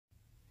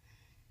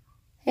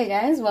Hey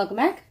guys, welcome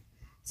back.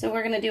 So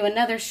we're going to do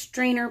another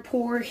strainer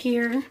pour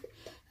here.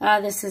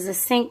 This is a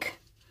sink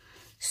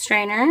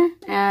strainer,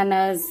 and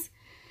as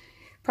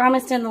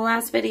promised in the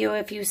last video,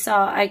 if you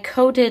saw, I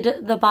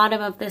coated the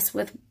bottom of this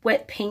with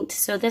wet paint.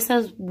 So this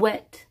has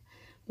wet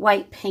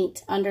white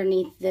paint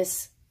underneath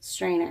this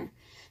strainer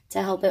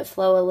to help it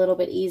flow a little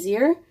bit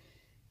easier.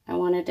 I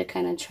wanted to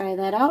kind of try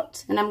that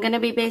out, and I'm going to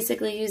be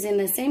basically using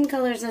the same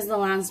colors as the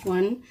last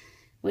one,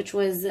 which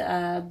was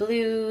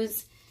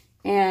blues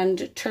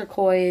and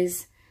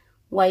turquoise,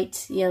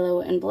 white,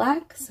 yellow, and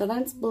black. So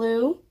that's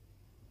blue.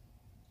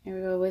 Here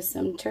we go with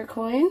some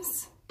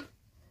turquoise.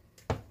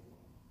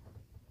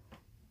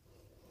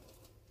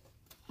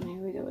 And here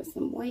we go with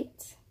some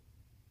white.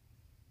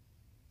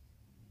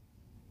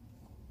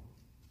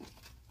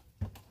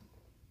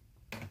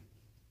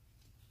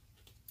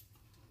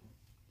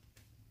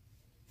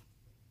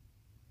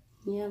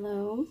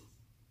 Yellow.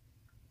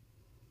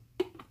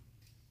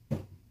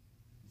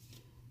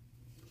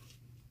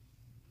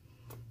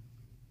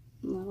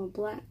 A little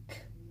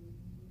black.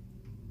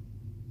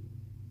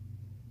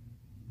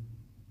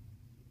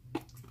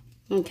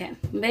 Okay,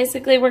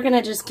 basically we're going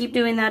to just keep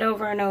doing that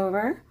over and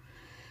over.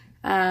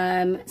 So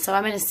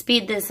I'm going to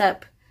speed this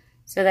up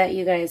so that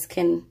you guys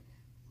can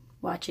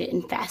watch it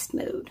in fast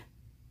mode.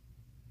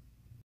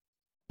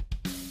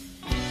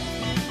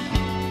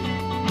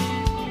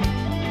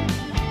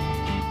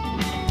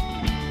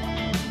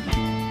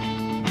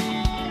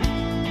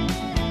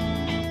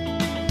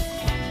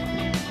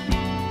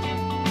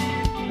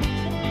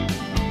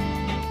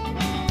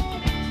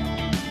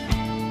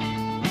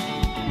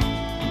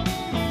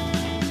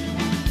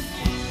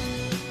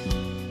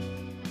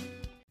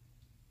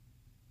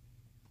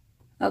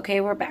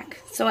 Okay, we're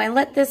back. So I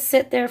let this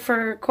sit there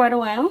for quite a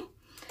while.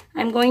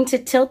 I'm going to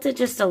tilt it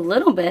just a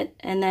little bit,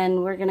 and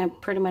then we're going to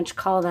pretty much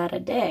call that a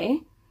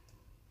day.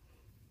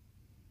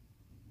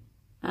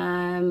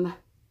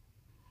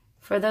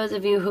 For those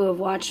of you who have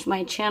watched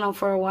my channel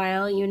for a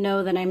while, you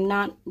know that I'm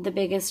not the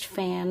biggest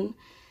fan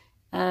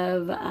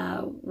of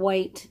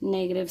white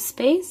negative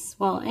space.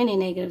 Well, any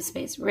negative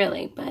space,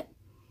 really, but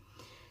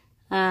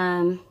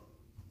we're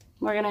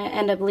going to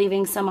end up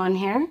leaving some on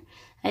here.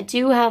 I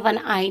do have an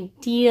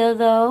idea,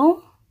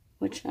 though,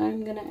 which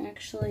I'm going to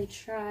actually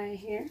try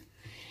here.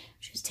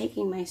 Just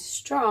taking my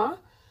straw.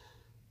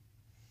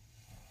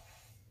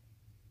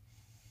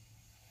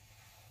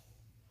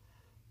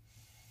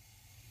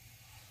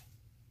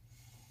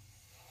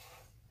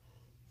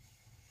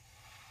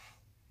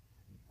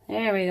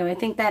 There we go. I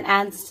think that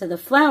adds to the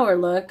flower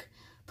look,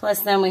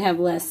 plus then we have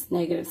less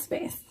negative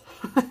space.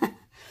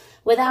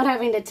 Without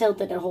having to tilt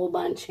it a whole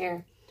bunch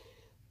here.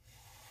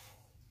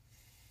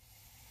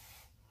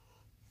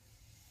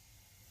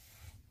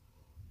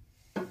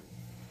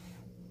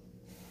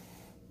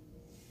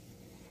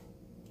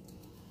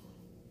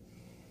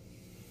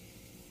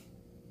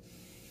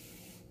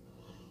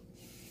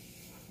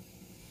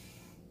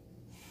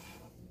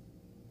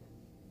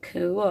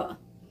 Cool.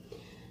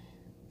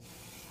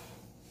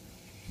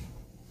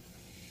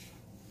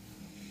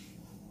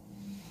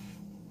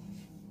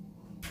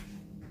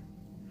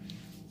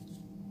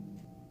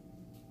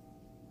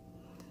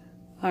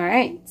 All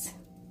right,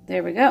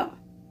 there we go.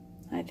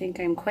 I think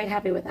I'm quite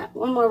happy with that.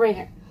 One more right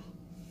here.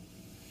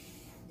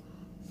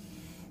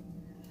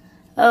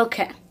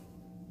 Okay.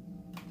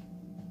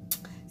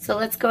 So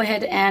let's go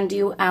ahead and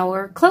do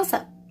our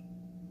close-up.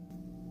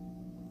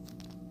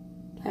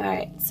 All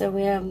right, so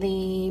we have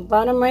the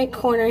bottom right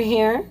corner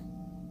here.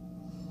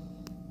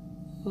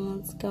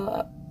 Let's go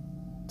up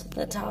to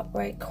the top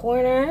right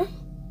corner.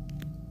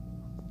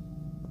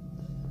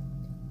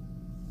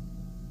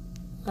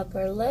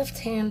 Upper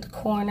left-hand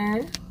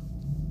corner.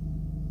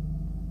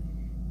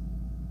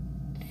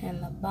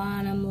 And the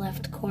bottom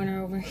left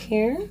corner over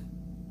here.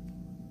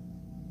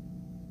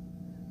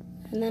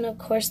 And then, of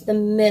course, the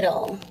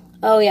middle.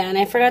 Oh, yeah, and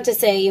I forgot to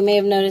say, you may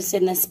have noticed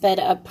in the sped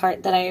up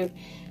part that I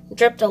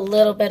dripped a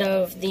little bit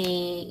of the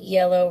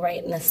yellow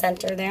right in the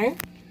center there,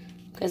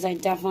 because I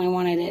definitely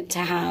wanted it to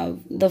have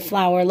the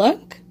flower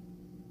look.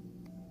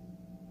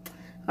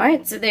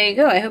 Alright, so there you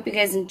go. I hope you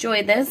guys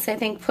enjoyed this. I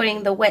think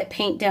putting the wet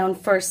paint down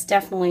first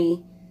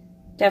definitely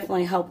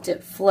helped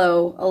it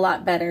flow a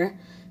lot better.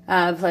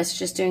 Plus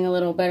just doing a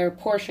little better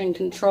portion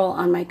control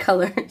on my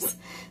colors.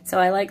 So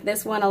I like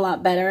this one a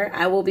lot better.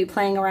 I will be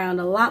playing around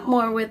a lot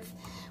more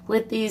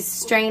with these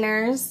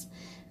strainers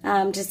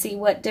to see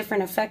what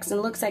different effects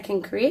and looks I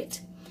can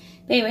create.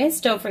 Anyways,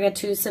 don't forget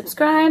to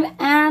subscribe,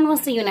 and we'll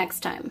see you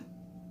next time.